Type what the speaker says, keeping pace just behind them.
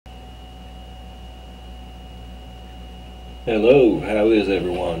Hello, how is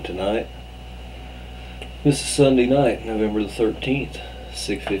everyone tonight? This is Sunday night, November the 13th,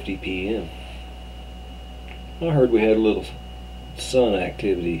 6:50 p.m. I heard we had a little sun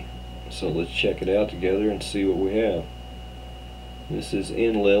activity, so let's check it out together and see what we have. This is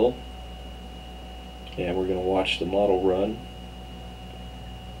Enlil, and we're going to watch the model run.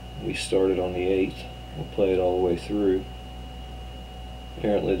 We started on the 8th. We'll play it all the way through.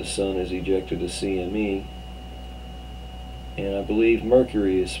 Apparently the sun has ejected a CME, and I believe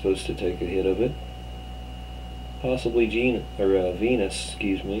Mercury is supposed to take a hit of it. Possibly Venus,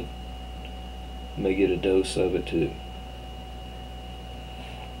 may get a dose of it too.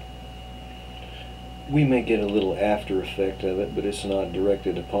 We may get a little after effect of it, but it's not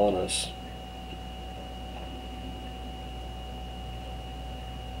directed upon us.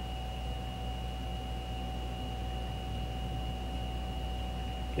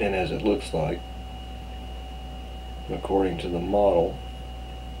 And as it looks like, according to the model,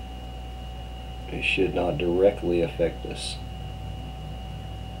 it should not directly affect us.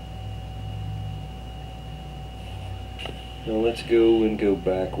 Now let's go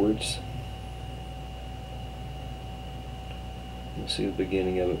backwards. Let's see the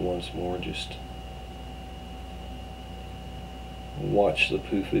beginning of it once more. Just watch the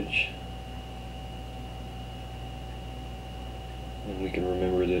poofage. And we can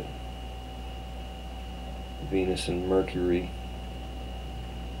remember that Venus and Mercury,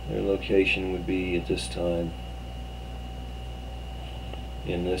 their location would be at this time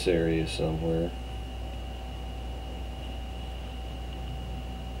in this area somewhere.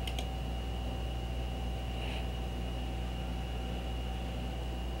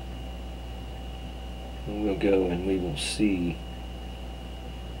 And we'll go and we will see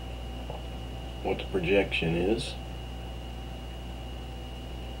what the projection is.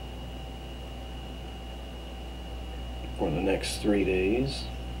 For the next 3 days.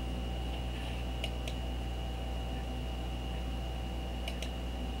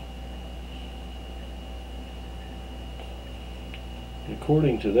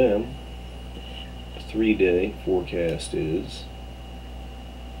 According to them, the 3-day forecast is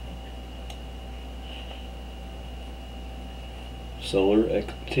solar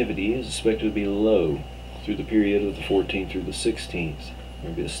activity is expected to be low through the period of the 14th through the 16th. There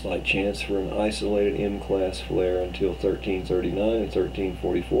will be a slight chance for an isolated M-class flare until 1339 and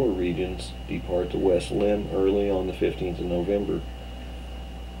 1344 regions depart the west limb early on the 15th of November.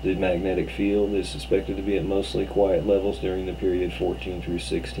 The magnetic field is suspected to be at mostly quiet levels during the period 14 through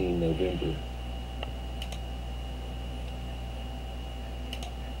 16 November.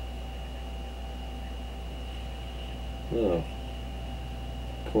 Well,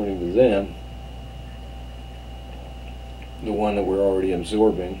 according to them, the one that we're already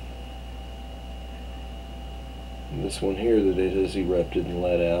absorbing, this one here that it has erupted and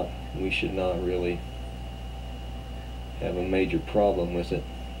let out, we should not really have a major problem with it.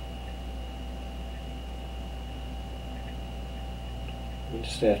 We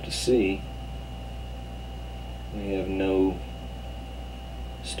just have to see. We have no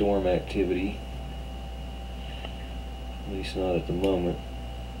storm activity, at least not at the moment.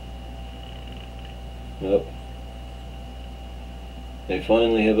 Nope. They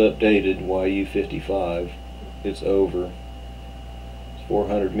finally have updated YU55. It's over. It's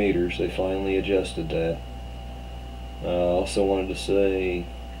 400 meters. They finally adjusted that. I also wanted to say,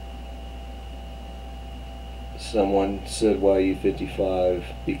 someone said YU55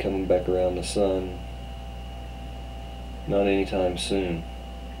 be coming back around the sun. Not anytime soon.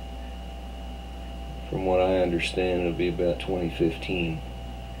 From what I understand, it'll be about 2015.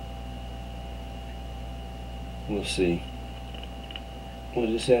 We'll see. We'll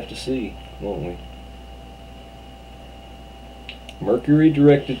just have to see, won't we?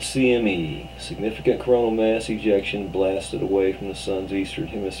 Mercury-directed CME. Significant coronal mass ejection blasted away from the sun's eastern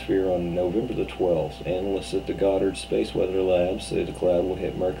hemisphere on November the 12th. Analysts at the Goddard Space Weather Lab say the cloud will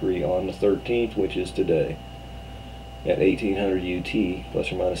hit Mercury on the 13th, which is today, at 1800 UT, plus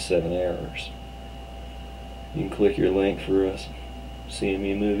or minus 7 hours. You can click your link for a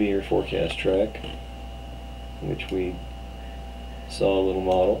CME movie or forecast track, which we saw a little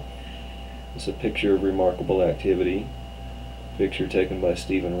model. It's a picture of remarkable activity. Picture taken by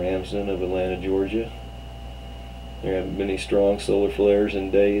Stephen Ramsden of Atlanta, Georgia. There haven't been any strong solar flares in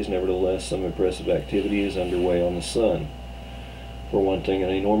days. Nevertheless, some impressive activity is underway on the sun. For one thing, an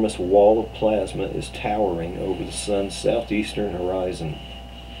enormous wall of plasma is towering over the sun's southeastern horizon.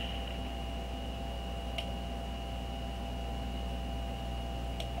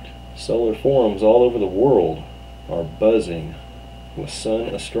 Solar forums all over the world are buzzing with sun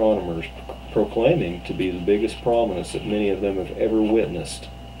astronomers proclaiming to be the biggest prominence that many of them have ever witnessed.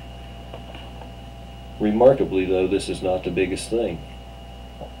 Remarkably, though, this is not the biggest thing.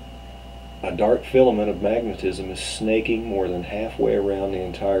 A dark filament of magnetism is snaking more than halfway around the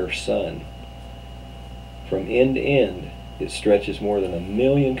entire sun. From end to end, it stretches more than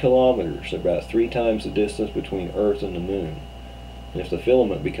 1,000,000 kilometers, about 3 times the distance between Earth and the Moon. And if the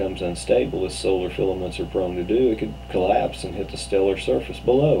filament becomes unstable, as solar filaments are prone to do, it could collapse and hit the stellar surface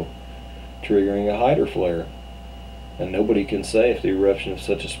below, triggering a Hyder flare. And nobody can say if the eruption of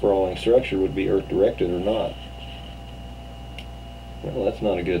such a sprawling structure would be Earth-directed or not. Well, that's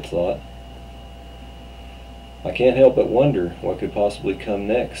not a good thought. I can't help but wonder what could possibly come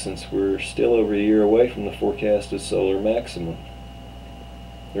next, since we're still over a year away from the forecasted solar maximum.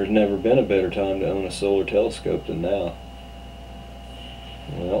 There's never been a better time to own a solar telescope than now.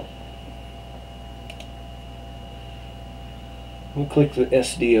 Well, we'll click the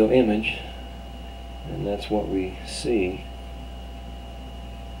SDO image, and that's what we see.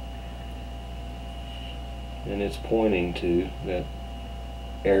 And it's pointing to that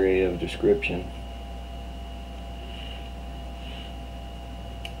area of description.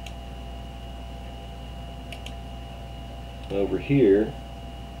 Over here,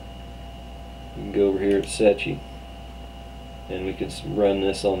 you can go over here at Secchi, and we can run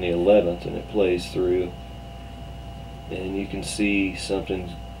this on the 11th, and it plays through, and you can see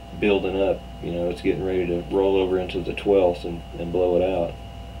something's building up. You know, it's getting ready to roll over into the 12th and blow it out.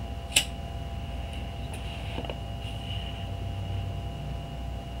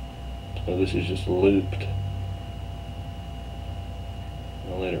 So this is just looped.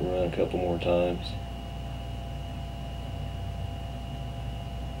 I'll let it run a couple more times.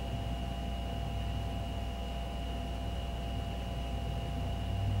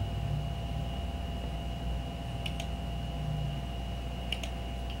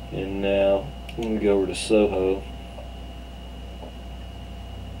 And now I'm going to go over to Soho.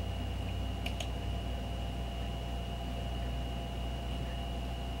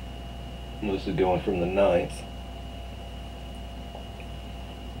 And this is going from the 9th.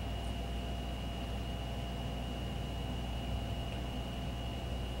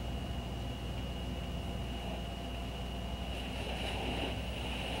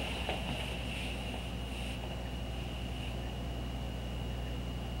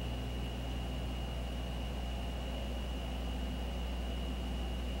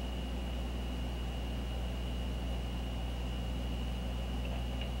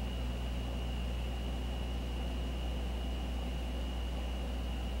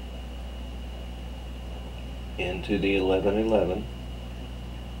 Into the 11:11.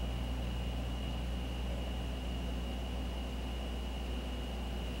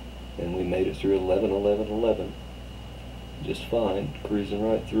 And we made it through 11:11:11 just fine, cruising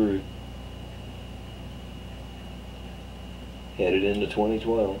right through, headed into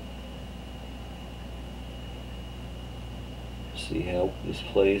 2012. See how this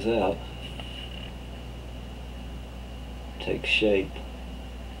plays out, takes shape.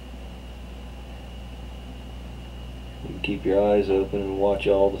 You can keep your eyes open and watch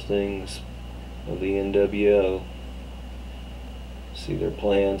all the things of the NWO. See their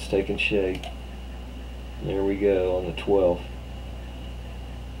plans taking shape. There we go on the 12th.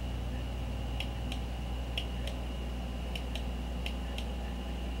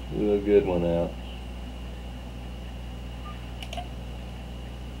 Blew a good one out.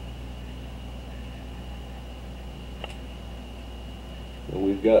 And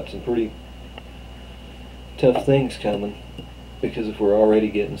we've got some pretty tough things coming, because if we're already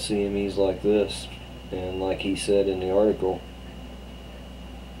getting CMEs like this, and like he said in the article,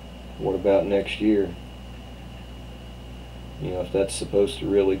 what about next year? You know, if that's supposed to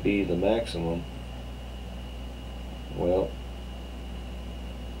really be the maximum, well,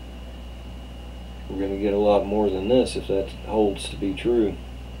 we're going to get a lot more than this if that holds to be true.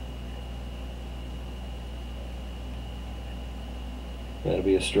 That'll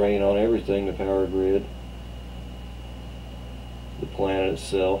be a strain on everything, the power grid, the planet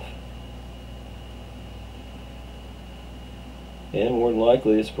itself, and more than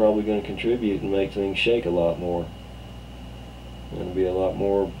likely it's probably going to contribute and make things shake a lot more. There'll be a lot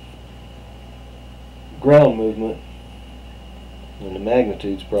more ground movement, and the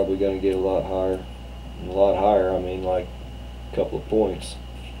magnitude's probably going to get a lot higher. And a lot higher, I mean like a couple of points.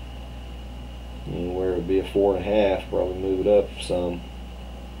 You know, where it would be a 4.5, probably move it up some,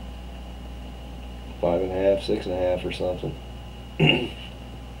 5.5, 6.5 or something. And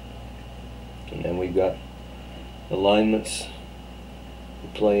then we've got alignments to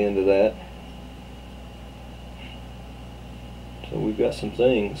play into that. So we've got some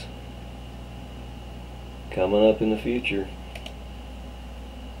things coming up in the future.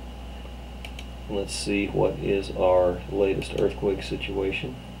 Let's see what is our latest earthquake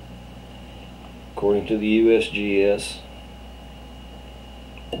situation. According to the USGS,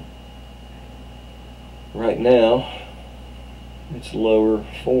 right now it's lower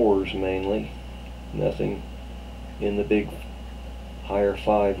 4s mainly. Nothing in the big higher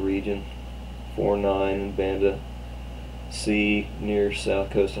 5 region. 4-9 in Banda Sea near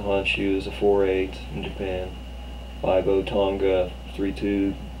south coast of Honshu is a 4-8 in Japan. 5-0 Tonga,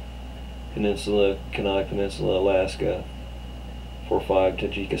 3-2 Peninsula, Kenai Peninsula, Alaska. 4-5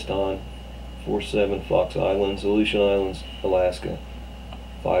 Tajikistan. 4-7 Fox Islands, Aleutian Islands, Alaska.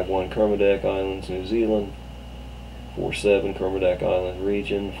 5-1 Kermadec Islands, New Zealand. 4-7 Kermadec Island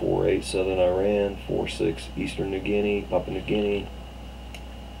region. 4-8 Southern Iran. 4-6 Eastern New Guinea, Papua New Guinea.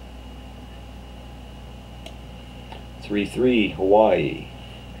 3-3 Hawaii.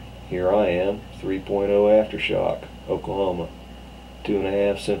 Here I am. 3.0 Aftershock, Oklahoma.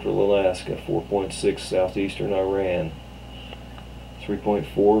 2.5 Central Alaska. 4.6 Southeastern Iran.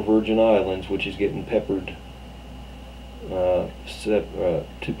 3.4 Virgin Islands, which is getting peppered.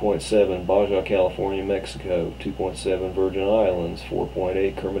 2.7 Baja California, Mexico. 2.7 Virgin Islands.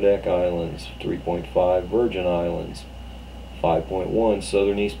 4.8 Kermadec Islands. 3.5 Virgin Islands. 5.1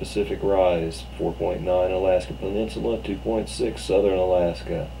 Southern East Pacific Rise. 4.9 Alaska Peninsula. 2.6 Southern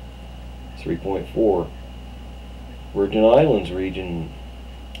Alaska. 3.4 Virgin Islands region.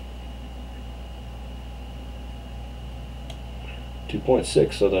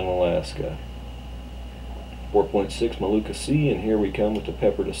 2.6 Southern Alaska. 4.6 Molucca Sea, and here we come with the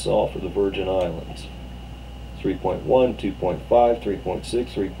peppered assault for the Virgin Islands. 3.1, 2.5, 3.6,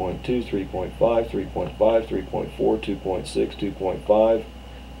 3.2, 3.5, 3.5, 3.4, 2.6, 2.5,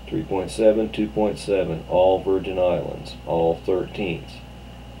 3.7, 2.7, all Virgin Islands, all 13s.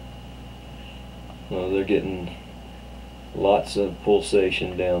 Well, they're getting lots of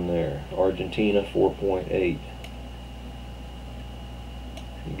pulsation down there. Argentina 4.8.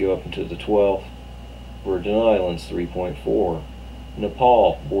 You go up into the 12th. Virgin Islands 3.4.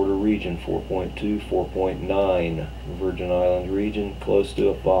 Nepal border region 4.2, 4.9. Virgin Islands region close to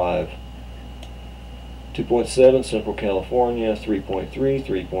a 5. 2.7 Central California, 3.3,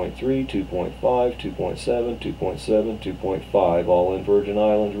 3.3, 2.5, 2.7, 2.7, 2.5, all in Virgin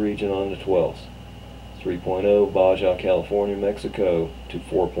Islands region on the 12th. 3.0 Baja California, Mexico, to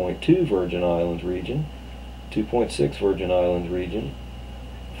 4.2 Virgin Islands region, 2.6 Virgin Islands region,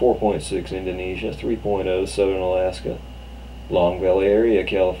 4.6 Indonesia, 3.0 Southern Alaska, Long Valley area,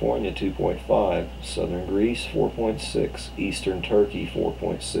 California 2.5, Southern Greece 4.6, Eastern Turkey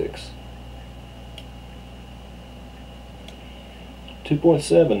 4.6.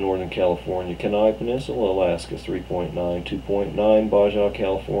 2.7 Northern California, Kenai Peninsula, Alaska 3.9, 2.9 Baja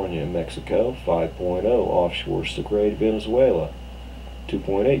California, Mexico 5.0, offshore Sucre, Venezuela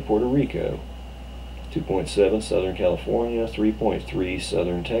 2.8 Puerto Rico, 2.7 Southern California, 3.3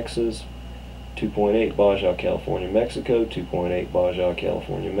 Southern Texas, 2.8 Baja California, Mexico, 2.8 Baja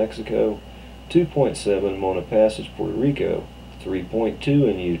California, Mexico, 2.7 Mona Passage, Puerto Rico, 3.2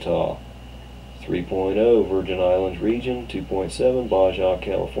 in Utah, 3.0 Virgin Islands region, 2.7 Baja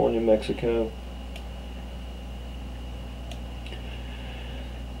California, Mexico,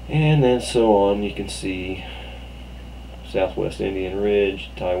 and then so on. You can see Southwest Indian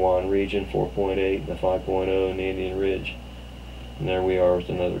Ridge, Taiwan region 4.8, and the 5.0 in the Indian Ridge. And there we are with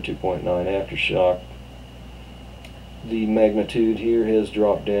another 2.9 aftershock. The magnitude here has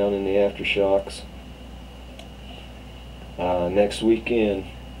dropped down in the aftershocks. Next weekend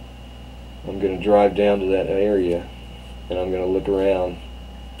I'm going to drive down to that area and I'm going to look around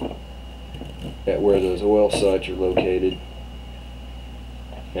at where those oil sites are located,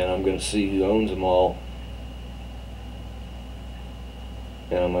 and I'm going to see who owns them all,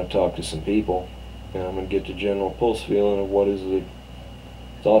 and I'm going to talk to some people, and I'm going to get the general pulse feeling of what is the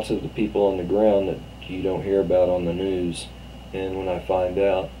thoughts of the people on the ground that you don't hear about on the news. And when I find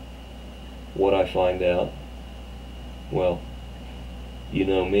out what I find out, well, you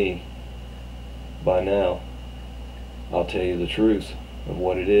know me by now. I'll tell you the truth of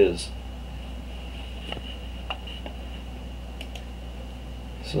what it is.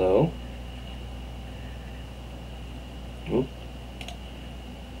 So,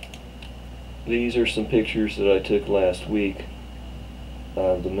 these are some pictures that I took last week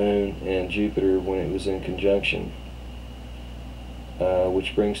of the moon and Jupiter when it was in conjunction,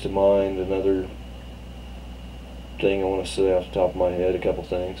 which brings to mind another thing I want to say off the top of my head, a couple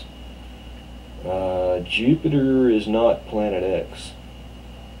things. Jupiter is not planet X.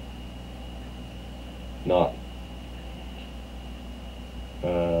 Not.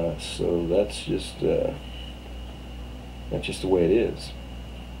 So that's just the way it is.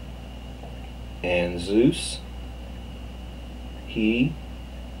 And Zeus, he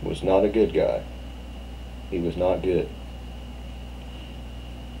was not a good guy. He was not good.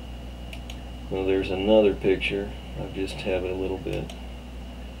 Well, there's another picture. I just have it a little bit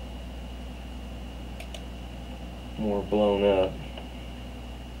more blown up.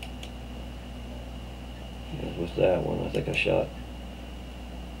 As with that one, I think I shot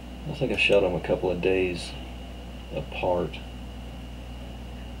them a couple of days apart,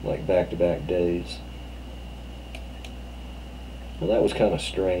 like back-to-back days. Well, that was kind of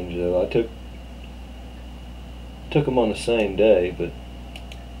strange, though. I took them on the same day, but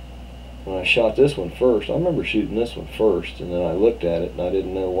when I shot this one first, I remember shooting this one first, and then I looked at it and I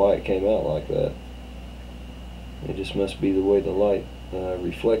didn't know why it came out like that. It just must be the way the light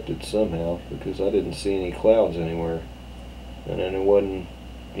reflected somehow, because I didn't see any clouds anywhere. And then it wasn't,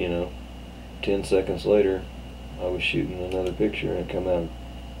 10 seconds later, I was shooting another picture and it come out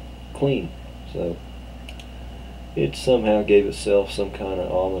clean. So it somehow gave itself some kind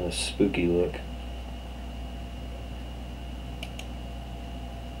of ominous, spooky look.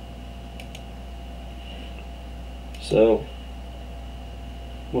 So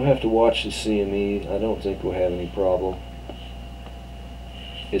we'll have to watch the CME. I don't think we'll have any problem.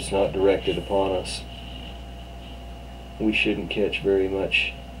 It's not directed upon us. We shouldn't catch very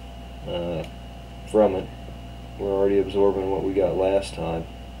much from it. We're already absorbing what we got last time.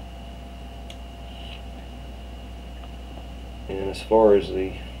 And as far as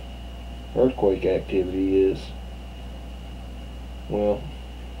the earthquake activity is, well,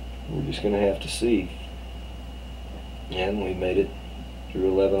 we're just going to have to see. And we made it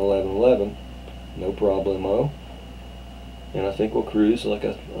through 11-11-11, no problemo. And I think we'll cruise like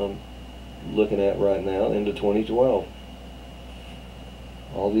I'm looking at right now into 2012.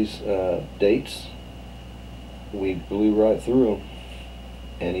 All these dates, we blew right through them.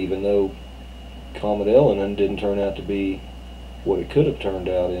 And even though Comet Elenin didn't turn out to be what it could have turned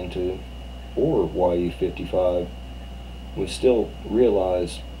out into, or YU-55, we still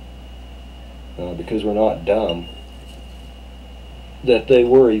realize, because we're not dumb, that they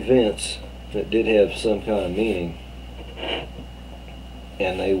were events that did have some kind of meaning,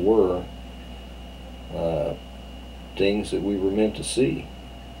 and they were things that we were meant to see.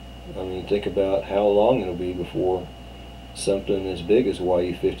 I mean, think about how long it'll be before something as big as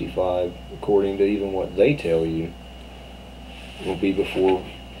YU-55, according to even what they tell you, will be before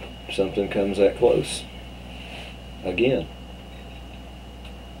something comes that close again.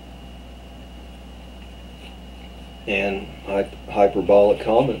 And hyperbolic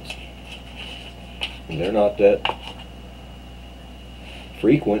comets, they're not that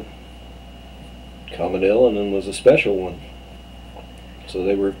frequent. Comet Elenin was a special one, so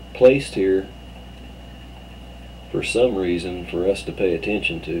they were placed here for some reason for us to pay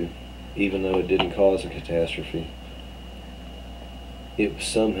attention to, even though it didn't cause a catastrophe. It was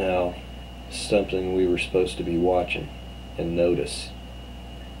somehow something we were supposed to be watching and notice.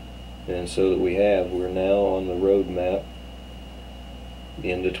 And so that we're now on the road map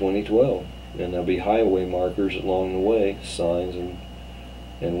into 2012. And there'll be highway markers along the way, signs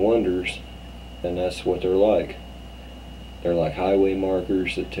and wonders, and that's what they're like. They're like highway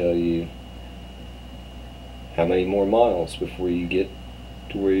markers that tell you how many more miles before you get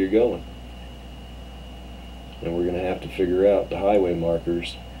to where you're going. And we're going to have to figure out the highway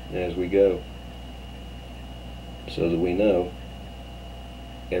markers as we go, so that we know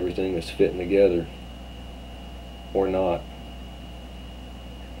everything is fitting together or not.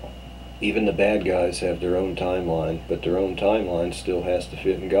 Even the bad guys have their own timeline, but their own timeline still has to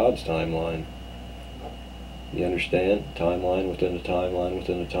fit in God's timeline. You understand? Timeline within a timeline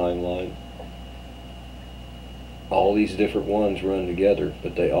within a timeline. All these different ones run together,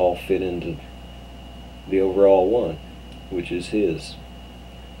 but they all fit into the overall one, which is His.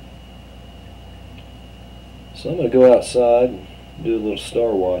 So I'm going to go outside and do a little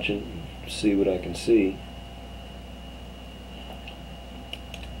star watching, see what I can see,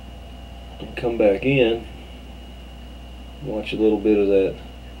 and come back in, watch a little bit of that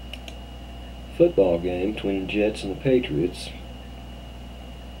football game between the Jets and the Patriots.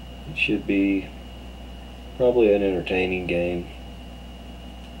 It should be probably an entertaining game.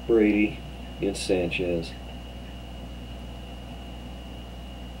 Brady against Sanchez.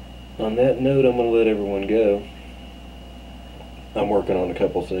 On that note, I'm going to let everyone go. I'm working on a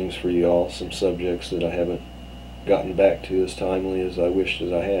couple things for you all, some subjects that I haven't gotten back to as timely as I wished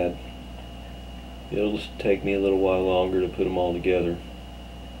that I had. It'll just take me a little while longer to put them all together,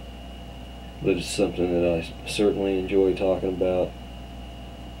 but it's something that I certainly enjoy talking about,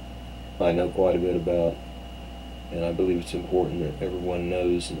 I know quite a bit about, and I believe it's important that everyone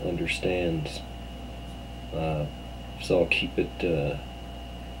knows and understands. So I'll keep it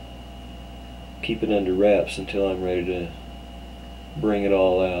under wraps until I'm ready to bring it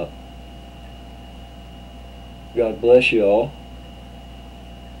all out. God bless you all.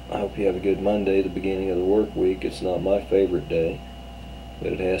 I hope you have a good Monday, the beginning of the work week. It's not my favorite day,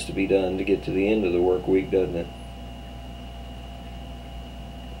 but it has to be done to get to the end of the work week, doesn't it?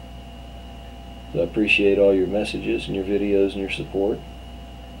 So I appreciate all your messages and your videos and your support.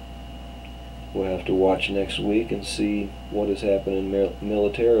 We'll have to watch next week and see what is happening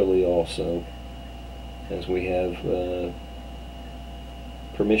militarily also, as we have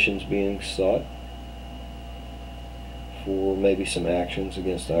permissions being sought for maybe some actions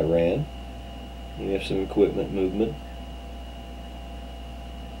against Iran. We have some equipment movement.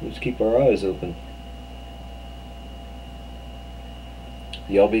 Let's keep our eyes open.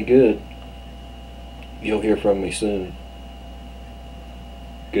 Y'all be good. You'll hear from me soon.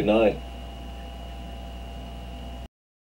 Good night.